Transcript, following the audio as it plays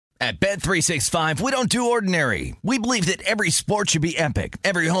At Bet365, we don't do ordinary. We believe that every sport should be epic.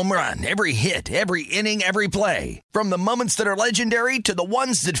 Every home run, every hit, every inning, every play. From the moments that are legendary to the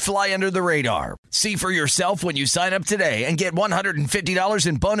ones that fly under the radar. See for yourself when you sign up today and get $150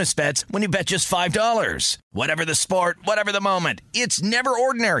 in bonus bets when you bet just $5. Whatever the sport, whatever the moment, it's never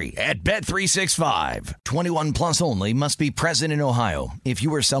ordinary at Bet365. 21 plus only. Must be present in Ohio. If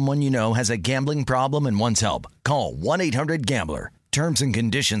you or someone you know has a gambling problem and wants help, call 1-800-GAMBLER. Terms and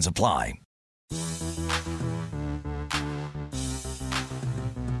conditions apply.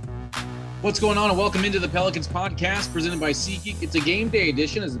 What's going on, and welcome into the Pelicans podcast presented by SeatGeek. It's a game day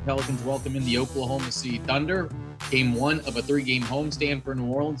edition as the Pelicans welcome in the Oklahoma City Thunder. Game one of a three-game homestand for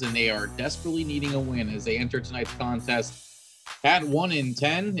New Orleans, and they are desperately needing a win as they enter tonight's contest at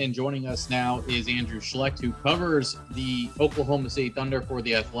 1-10. And joining us now is Andrew Schlecht, who covers the Oklahoma City Thunder for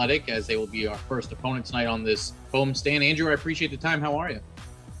The Athletic, as they will be our first opponent tonight on this homestand. Andrew, I appreciate the time. How are you?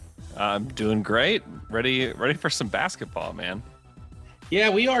 I'm doing great. Ready for some basketball, man. Yeah,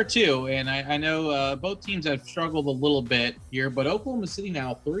 we are too. And I know both teams have struggled a little bit here, but Oklahoma City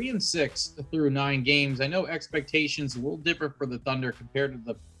now 3-6 through 9 games. I know expectations a little different for the Thunder compared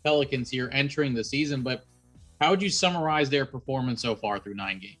to the Pelicans here entering the season, but how would you summarize their performance so far through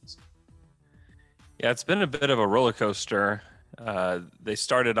 9 games? Yeah, it's been a bit of a roller coaster. They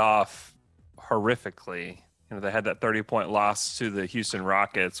started off horrifically. They had that 30-point loss to the Houston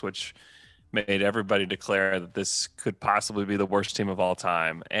Rockets, which made everybody declare that this could possibly be the worst team of all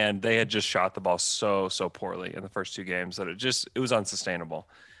time. And they had just shot the ball so poorly in the first 2 games that it was unsustainable.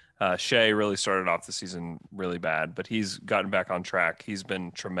 Shea really started off the season really bad, but he's gotten back on track. He's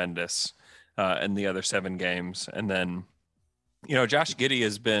been tremendous in the other 7 games. And then, Josh Giddey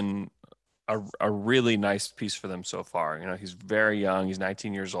has been a really nice piece for them so far. He's very young. He's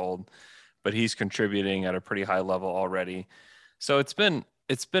 19 years old, but he's contributing at a pretty high level already. So it's been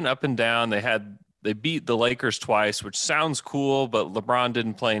up and down. They beat the Lakers twice, which sounds cool, but LeBron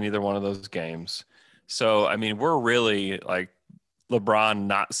didn't play in either one of those games. So, we're really like LeBron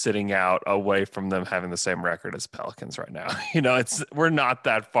not sitting out away from them having the same record as Pelicans right now. We're not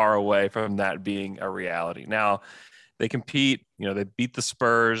that far away from that being a reality. Now they compete, they beat the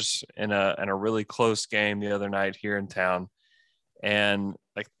Spurs in a really close game the other night here in town. And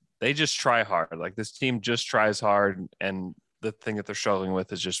they just try hard. This team just tries hard. And the thing that they're struggling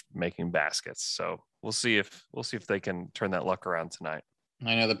with is just making baskets. So we'll see if they can turn that luck around tonight.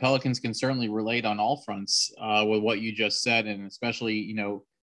 I know the Pelicans can certainly relate on all fronts with what you just said, and especially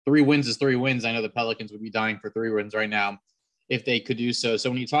 3 wins is 3 wins. I know the Pelicans would be dying for 3 wins right now if they could do so. So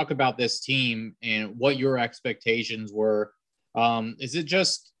when you talk about this team and what your expectations were, is it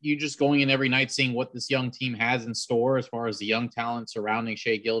just you just going in every night seeing what this young team has in store as far as the young talent surrounding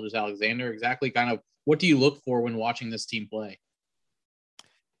Shai Gilgeous-Alexander? Exactly, kind of what do you look for when watching this team play?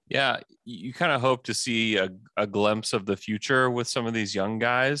 Yeah, you kind of hope to see a glimpse of the future with some of these young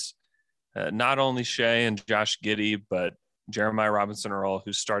guys. Not only Shea and Josh Giddey, but Jeremiah Robinson-Earl,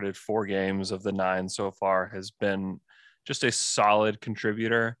 who started 4 games of the 9 so far, has been just a solid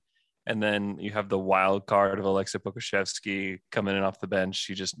contributor. And then you have the wild card of Aleksej Pokusevski coming in off the bench.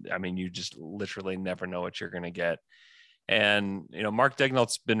 You just literally never know what you're going to get. And, Mark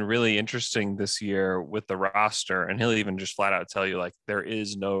Daigneault's been really interesting this year with the roster, and he'll even just flat out tell you, there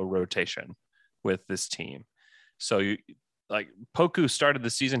is no rotation with this team. So Poku started the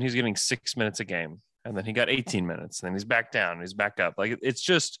season, he's getting 6 minutes a game, and then he got 18 minutes, and then he's back down, and he's back up. It's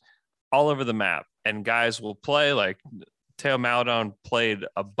just all over the map, and guys will play. Theo Maledon played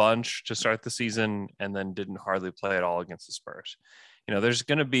a bunch to start the season and then didn't hardly play at all against the Spurs.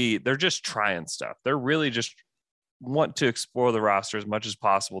 They're just trying stuff. They're really just want to explore the roster as much as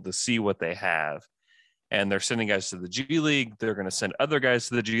possible to see what they have. And they're sending guys to the G League. They're going to send other guys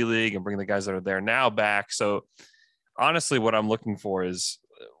to the G League and bring the guys that are there now back. So honestly, what I'm looking for is,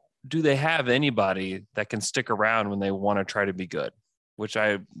 do they have anybody that can stick around when they want to try to be good? Which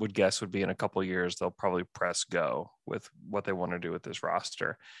I would guess would be in a couple of years, they'll probably press go with what they want to do with this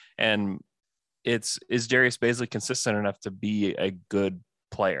roster. And is Darius Bazley consistent enough to be a good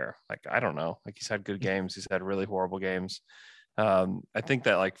player? I don't know. He's had good games. He's had really horrible games. I think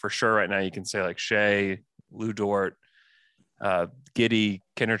that for sure right now you can say Shea, Lou Dort, Giddey,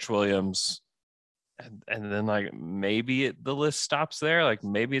 Kenrich Williams, and then maybe the list stops there.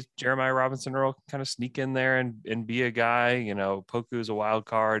 Maybe it's Jeremiah Robinson-Earl can kind of sneak in there and be a guy. Poku is a wild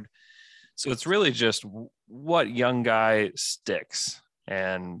card. So it's really just what young guy sticks.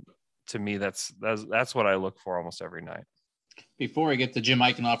 And to me, that's what I look for almost every night. Before I get to Jim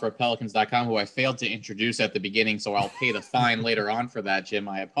Eichenhofer of Pelicans.com, who I failed to introduce at the beginning, so I'll pay the fine later on for that, Jim.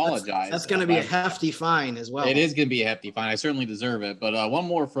 I apologize. That's going to be a hefty fine as well. It is going to be a hefty fine. I certainly deserve it. But one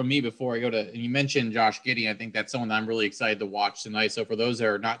more from me before I go to, and you mentioned Josh Giddey. I think that's someone that I'm really excited to watch tonight. So for those that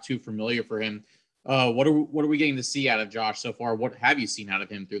are not too familiar for him, what are we getting to see out of Josh so far? What have you seen out of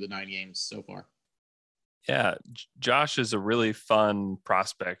him through the 9 games so far? Yeah, Josh is a really fun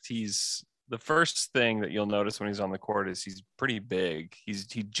prospect. The first thing that you'll notice when he's on the court is he's pretty big. He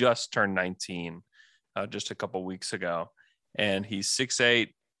just turned 19 just a couple weeks ago, and he's 6'8".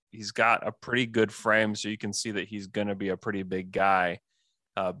 He's got a pretty good frame, so you can see that he's going to be a pretty big guy.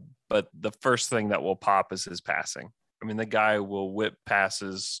 But the first thing that will pop is his passing. I mean, the guy will whip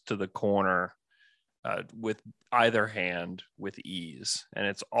passes to the corner with either hand with ease, and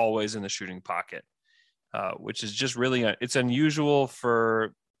it's always in the shooting pocket, which is just really it's unusual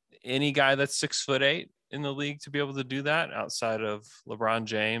for any guy that's 6'8" in the league to be able to do that outside of LeBron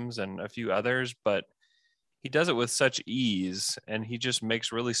James and a few others, but he does it with such ease and he just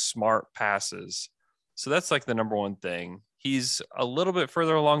makes really smart passes. So that's like the number one thing. He's a little bit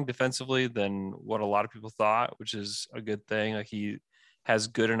further along defensively than what a lot of people thought, which is a good thing. Like he has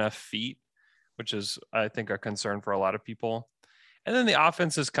good enough feet, which is, I think, a concern for a lot of people. And then the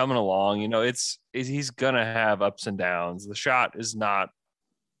offense is coming along. You know, he's going to have ups and downs. The shot is not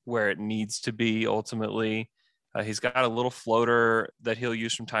where it needs to be ultimately. He's got a little floater that he'll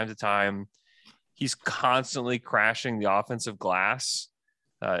use from time to time. He's constantly crashing the offensive glass.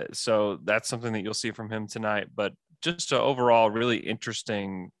 So that's something that you'll see from him tonight. But just an overall really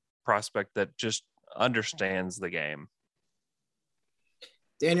interesting prospect that just understands the game.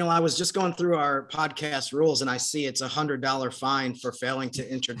 Daniel, I was just going through our podcast rules and I see it's $100 fine for failing to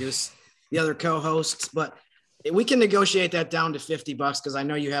introduce the other co-hosts, but we can negotiate that down to $50 because I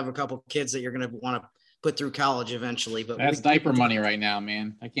know you have a couple kids that you're going to want to put through college eventually. But that's diaper money right now,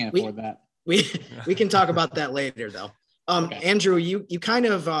 man. I can't afford that. We can talk about that later, though. Okay. Andrew, you kind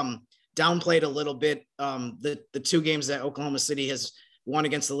of downplayed a little bit the 2 games that Oklahoma City has won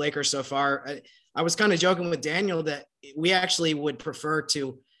against the Lakers so far. I was kind of joking with Daniel that we actually would prefer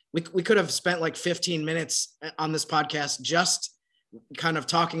to. We could have spent like 15 minutes on this podcast just kind of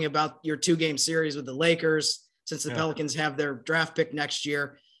talking about your 2-game series with the Lakers, since the Pelicans have their draft pick next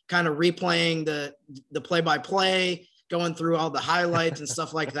year, kind of replaying the play-by-play, going through all the highlights and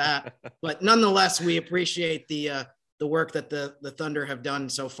stuff like that. But nonetheless, we appreciate the work that the Thunder have done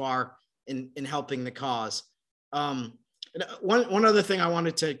so far in helping the cause. One other thing I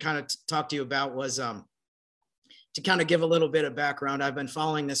wanted to kind of talk to you about was to kind of give a little bit of background. I've been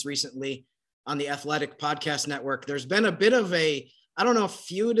following this recently on the Athletic Podcast Network. There's been a bit of I don't know if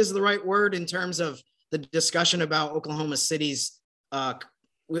feud is the right word in terms of the discussion about Oklahoma City's,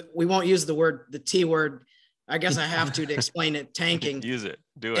 we won't use the T word. I guess I have to explain it, tanking. Use it,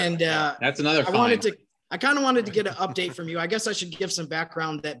 do it. And that's another I kind of wanted to get an update from you. I guess I should give some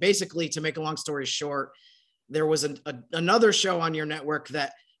background that basically, to make a long story short, there was another show on your network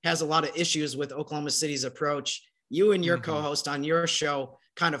that has a lot of issues with Oklahoma City's approach. You and your co-host on your show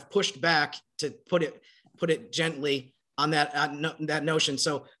kind of pushed back, to put it gently, on that notion.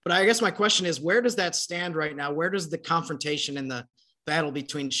 So, but I guess my question is, where does that stand right now? Where does the confrontation and the battle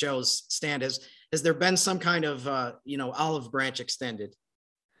between shows stand? Has there been some kind of olive branch extended?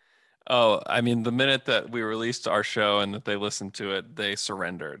 Oh, I mean, the minute that we released our show and that they listened to it, they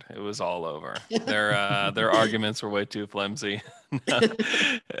surrendered. It was all over. Their arguments were way too flimsy.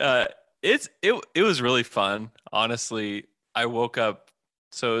 It was really fun. Honestly, I woke up.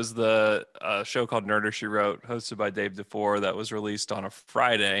 So it was the show called Nerder She Wrote, hosted by Dave DeFore, that was released on a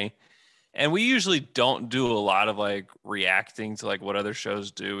Friday. And we usually don't do a lot of like reacting to like what other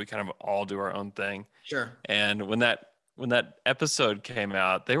shows do. We kind of all do our own thing. Sure. And when that episode came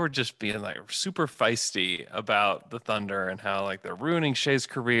out, they were just being like super feisty about the Thunder and how like they're ruining Shea's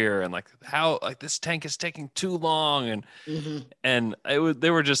career and like how like this tank is taking too long and they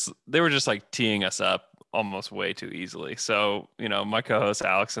were just like teeing us up almost way too easily. So, my co-host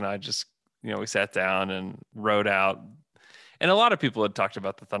Alex and I just, we sat down and wrote out, and a lot of people had talked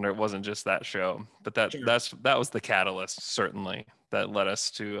about the Thunder. It wasn't just that show, but that was the catalyst certainly that led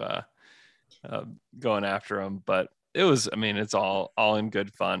us to going after them. But it was, it's all in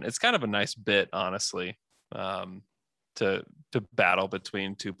good fun. It's kind of a nice bit, honestly, to battle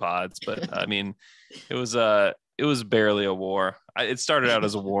between two pods. But it was barely a war. It started out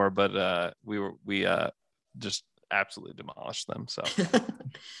as a war, but we just absolutely demolished them. So,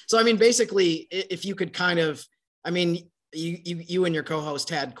 basically, if you could kind of, you and your co-host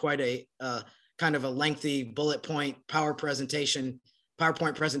had quite a kind of a lengthy bullet point PowerPoint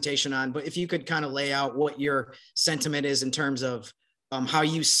PowerPoint presentation on, but if you could kind of lay out what your sentiment is in terms of how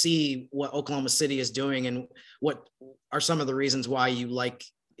you see what Oklahoma City is doing and what are some of the reasons why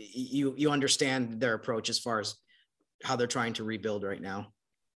you understand their approach as far as how they're trying to rebuild right now.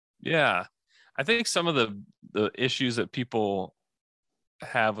 Yeah. I think some of the issues that people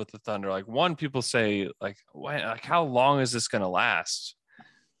have with the Thunder, like one, people say like how long is this going to last?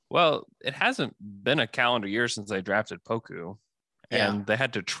 Well, it hasn't been a calendar year since they drafted Poku, and they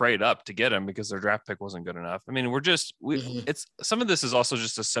had to trade up to get him because their draft pick wasn't good enough. I mean, it's some of this is also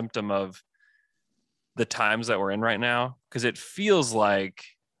just a symptom of the times that we're in right now, because it feels like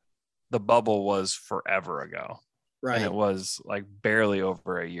the bubble was forever ago. Right. And it was like barely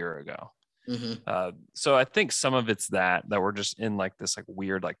over a year ago. So I think some of it's that we're just in like this like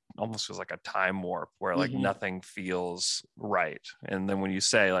weird, like almost feels like a time warp where like nothing feels right. And then when you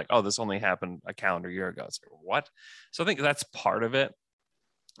say like, oh, this only happened a calendar year ago, it's like, what? So I think that's part of it.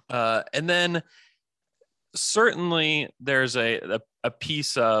 And then certainly there's a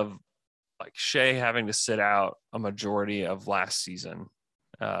piece of like Shea having to sit out a majority of last season,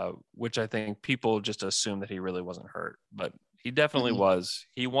 which I think people just assume that he really wasn't hurt, but he definitely was.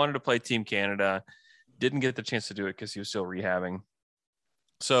 He wanted to play Team Canada, didn't get the chance to do it because he was still rehabbing.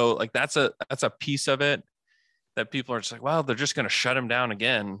 So like that's a piece of it that people are just like, well, they're just going to shut him down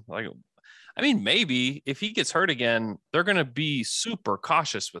again. Like, I mean, maybe if he gets hurt again, they're going to be super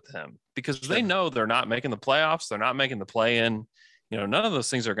cautious with him because they know they're not making the playoffs. They're not making the play-in. You know, none of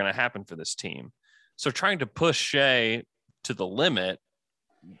those things are going to happen for this team. So trying to push Shea to the limit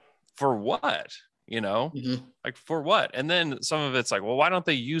for what? You know, like for what? And then some of it's like, well, why don't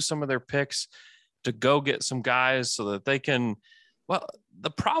they use some of their picks to go get some guys so that they can, well,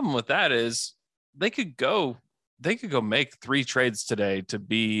 the problem with that is they could go make 3 trades today to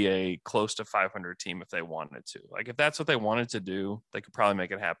be a close to 500 team if they wanted to. Like if that's what they wanted to do, they could probably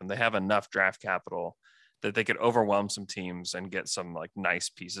make it happen. They have enough draft capital that they could overwhelm some teams and get some like nice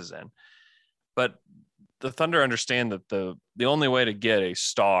pieces in. But the Thunder understand that the only way to get a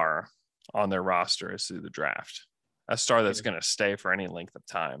star on their roster is through the draft, a star that's going to stay for any length of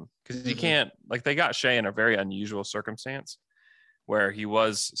time. Because you can't, like they got Shea in a very unusual circumstance where he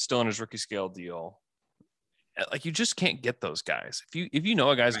was still in his rookie scale deal. Like you just can't get those guys. If you know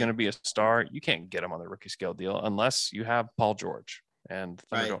a guy's going to be a star, you can't get him on the rookie scale deal unless you have Paul George, and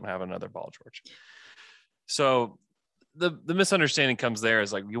Thunder don't have another Paul George. So the misunderstanding comes there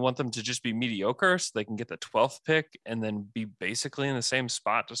is like you want them to just be mediocre so they can get the 12th pick and then be basically in the same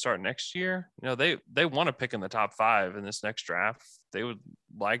spot to start next year. You know, they want to pick in the top 5 in this next draft. They would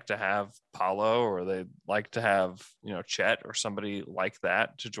like to have Paulo, or they'd like to have, you know, Chet or somebody like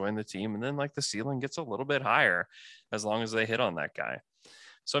that to join the team. And then like the ceiling gets a little bit higher as long as they hit on that guy.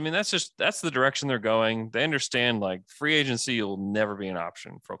 So, I mean, that's the direction they're going. They understand like free agency will never be an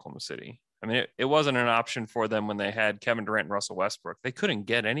option for Oklahoma City. I mean, it wasn't an option for them when they had Kevin Durant and Russell Westbrook. They couldn't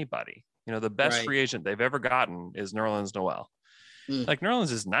get anybody. You know, the best free agent they've ever gotten is Nerlens Noel. Like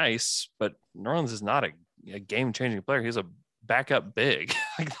Nerlens is nice, but Nerlens is not a game-changing player. He's a backup big.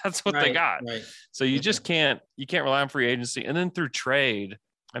 Like that's what they got. So you just can't rely on free agency. And then through trade,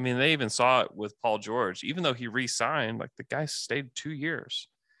 I mean, they even saw it with Paul George. Even though he re-signed, like the guy stayed 2 years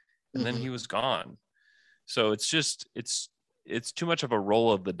and then he was gone. So it's too much of a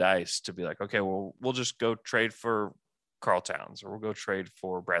roll of the dice to be like, okay, well, we'll just go trade for Karl Towns, or we'll go trade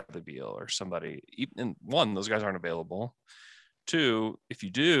for Bradley Beal or somebody. And one, those guys aren't available. 2, if you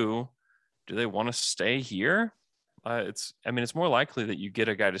do they want to stay here? It's more likely that you get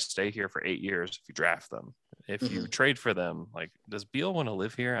a guy to stay here for 8 years if you draft them. If you trade for them, like, does Beal want to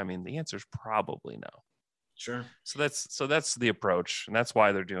live here? I mean, the answer is probably no. Sure. So that's the approach, and that's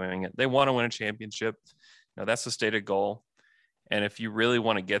why they're doing it. They want to win a championship. You know, that's the stated goal. And if you really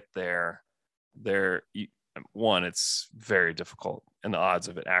want to get there, it's very difficult, and the odds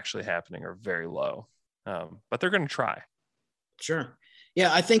of it actually happening are very low. But they're going to try. Sure.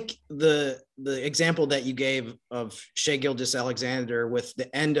 Yeah, I think the example that you gave of Shai Gilgeous-Alexander with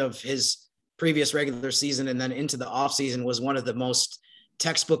the end of his previous regular season and then into the offseason was one of the most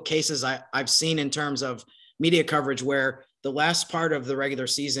textbook cases I've seen in terms of media coverage, where the last part of the regular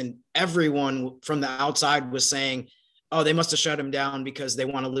season, everyone from the outside was saying, oh, they must have shut him down because they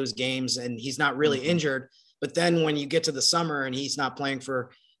want to lose games and he's not really injured. But then when you get to the summer and he's not playing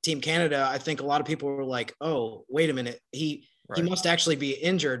for Team Canada, I think a lot of people were like, oh, wait a minute. He must actually be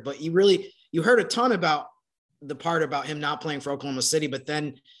injured. But you heard a ton about the part about him not playing for Oklahoma City, but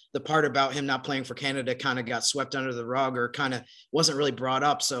then the part about him not playing for Canada kind of got swept under the rug or kind of wasn't really brought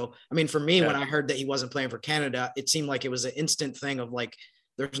up. So, I mean, for me, when I heard that he wasn't playing for Canada, it seemed like it was an instant thing of like,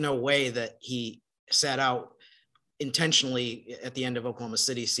 there's no way that he sat out intentionally at the end of Oklahoma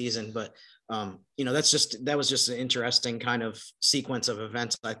City season. But, that was just an interesting kind of sequence of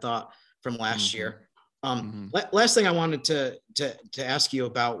events, I thought, from last year. Last thing I wanted to ask you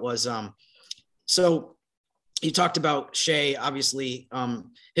about was, so you talked about Shea. Obviously,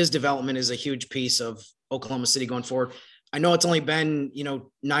 his development is a huge piece of Oklahoma City going forward. I know it's only been,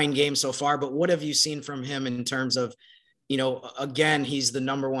 9 games so far, but what have you seen from him in terms of, again, he's the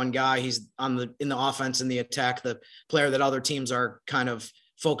number one guy. He's in the offense and the attack, the player that other teams are kind of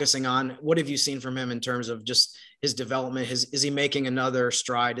focusing on. What have you seen from him in terms of just his development? Is he making another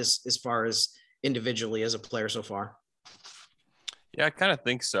stride as far as individually as a player so far? Yeah, I kind of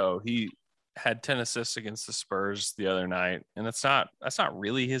think so. He had 10 assists against the Spurs the other night, and that's not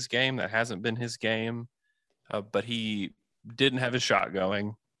really his game. That hasn't been his game, but he didn't have his shot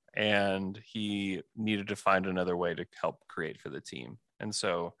going, and he needed to find another way to help create for the team. And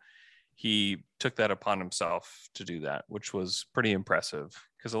so he took that upon himself to do that, which was pretty impressive,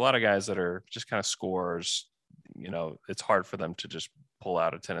 because a lot of guys that are just kind of scorers, it's hard for them to just pull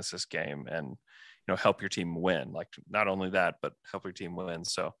out a 10 assist game and, help your team win. Like, not only that, but help your team win.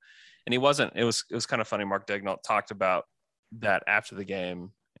 So, and he wasn't, it was kind of funny. Mark Daigneault talked about that after the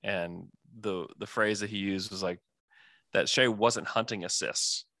game, and the phrase that he used was like that Shea wasn't hunting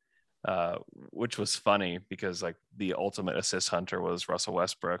assists, which was funny because like the ultimate assist hunter was Russell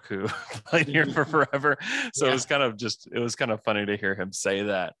Westbrook, who played here for forever. So yeah. It was kind of funny to hear him say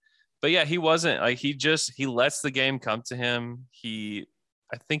that. But yeah, he wasn't like, he lets the game come to him.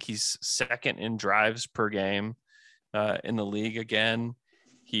 I think he's second in drives per game in the league again.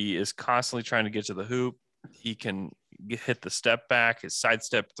 He is constantly trying to get to the hoop. He can hit the step back. His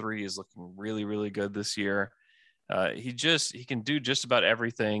sidestep 3 is looking really, really good this year. He can do just about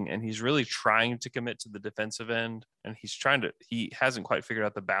everything, and he's really trying to commit to the defensive end, and he hasn't quite figured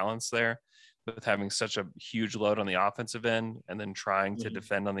out the balance there with having such a huge load on the offensive end and then trying to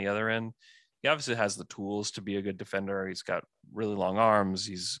defend on the other end. He obviously has the tools to be a good defender. He's got really long arms.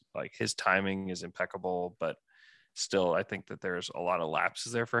 He's like, his timing is impeccable, but still, I think that there's a lot of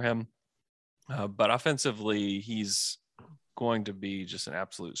lapses there for him. But offensively, he's going to be just an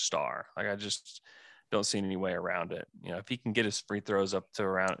absolute star. Like, I just don't see any way around it. If he can get his free throws up to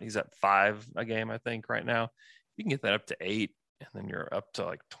around, he's at 5 a game, I think, right now. You can get that up to 8, and then you're up to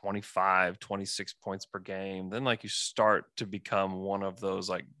like 25, 26 points per game. Then like you start to become one of those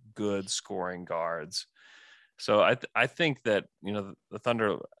like good scoring guards. So I think that, the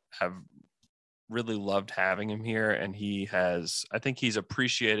Thunder have really loved having him here, and I think he's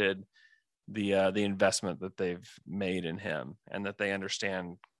appreciated the investment that they've made in him, and that they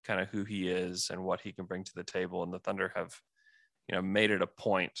understand kind of who he is and what he can bring to the table. And the Thunder have, made it a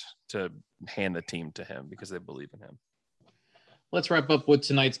point to hand the team to him because they believe in him. Let's wrap up with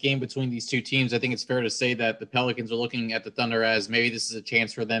tonight's game between these two teams. I think it's fair to say that the Pelicans are looking at the Thunder as maybe this is a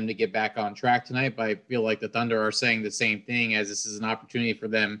chance for them to get back on track tonight, but I feel like the Thunder are saying the same thing, as this is an opportunity for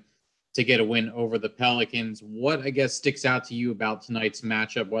them to get a win over the Pelicans. What, I guess, sticks out to you about tonight's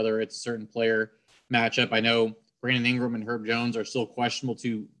matchup, whether it's a certain player matchup? I know Brandon Ingram and Herb Jones are still questionable,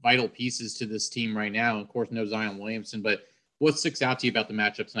 two vital pieces to this team right now. Of course, no Zion Williamson, but what sticks out to you about the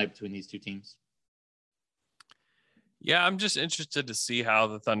matchup tonight between these two teams? Yeah, I'm just interested to see how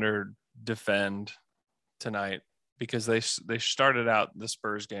the Thunder defend tonight, because they started out the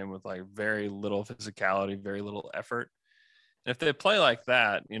Spurs game with like very little physicality, very little effort. And if they play like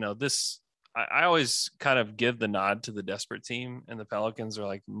that, I always kind of give the nod to the desperate team, and the Pelicans are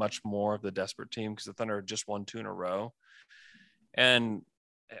like much more of the desperate team because the Thunder just won 2 in a row. And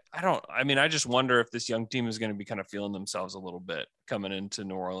I just wonder if this young team is going to be kind of feeling themselves a little bit coming into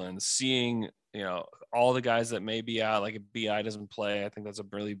New Orleans, seeing, all the guys that may be out. Like, if BI doesn't play, I think that's a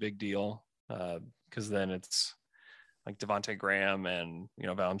really big deal, because then it's like Devontae Graham and,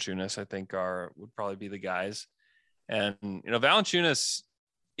 Valanciunas, I think would probably be the guys. And, Valanciunas,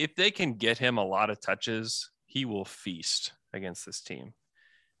 if they can get him a lot of touches, he will feast against this team,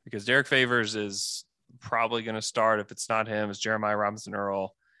 because Derek Favors is probably going to start. If it's not him, it's Jeremiah Robinson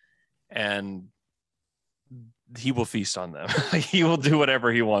Earl, and he will feast on them. He will do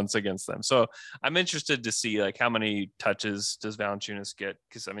whatever he wants against them. So I'm interested to see like how many touches does Valanciunas get?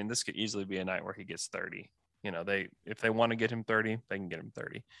 Because this could easily be a night where he gets 30. If they want to get him 30, they can get him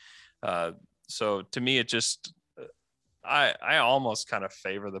 30. So to me, it just, I almost kind of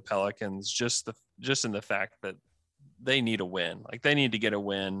favor the Pelicans just in the fact that they need a win. Like, they need to get a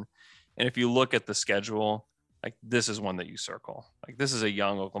win. And if you look at the schedule, like, this is one that you circle. Like, this is a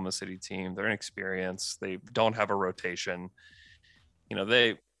young Oklahoma City team. They're inexperienced. They don't have a rotation.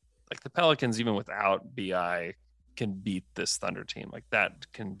 The Pelicans, even without BI, can beat this Thunder team. Like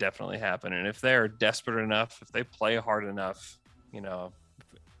that can definitely happen. And if they're desperate enough, if they play hard enough,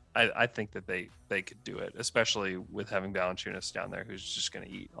 I think that they could do it, especially with having Valanciunas down there, who's just going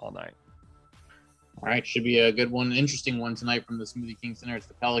to eat all night. All right, should be a good one, interesting one tonight from the Smoothie King Center. It's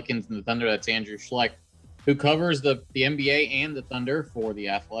the Pelicans and the Thunder. That's Andrew Schlecht, who covers the NBA and the Thunder for The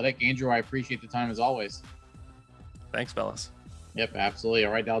Athletic. Andrew, I appreciate the time as always. Thanks, fellas. Yep, absolutely.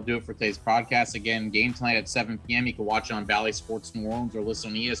 All right, that'll do it for today's podcast. Again, game tonight at 7 p.m. You can watch it on Valley Sports New Orleans or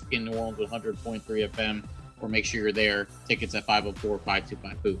listen on ESPN New Orleans 100.3 FM, or make sure you're there. Tickets at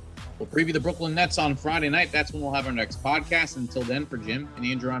 504-525-BOO. We'll preview the Brooklyn Nets on Friday night. That's when we'll have our next podcast. Until then, for Jim and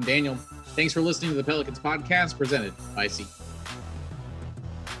Andrew, I'm Daniel. Thanks for listening to the Pelicans podcast presented by SeatGeek.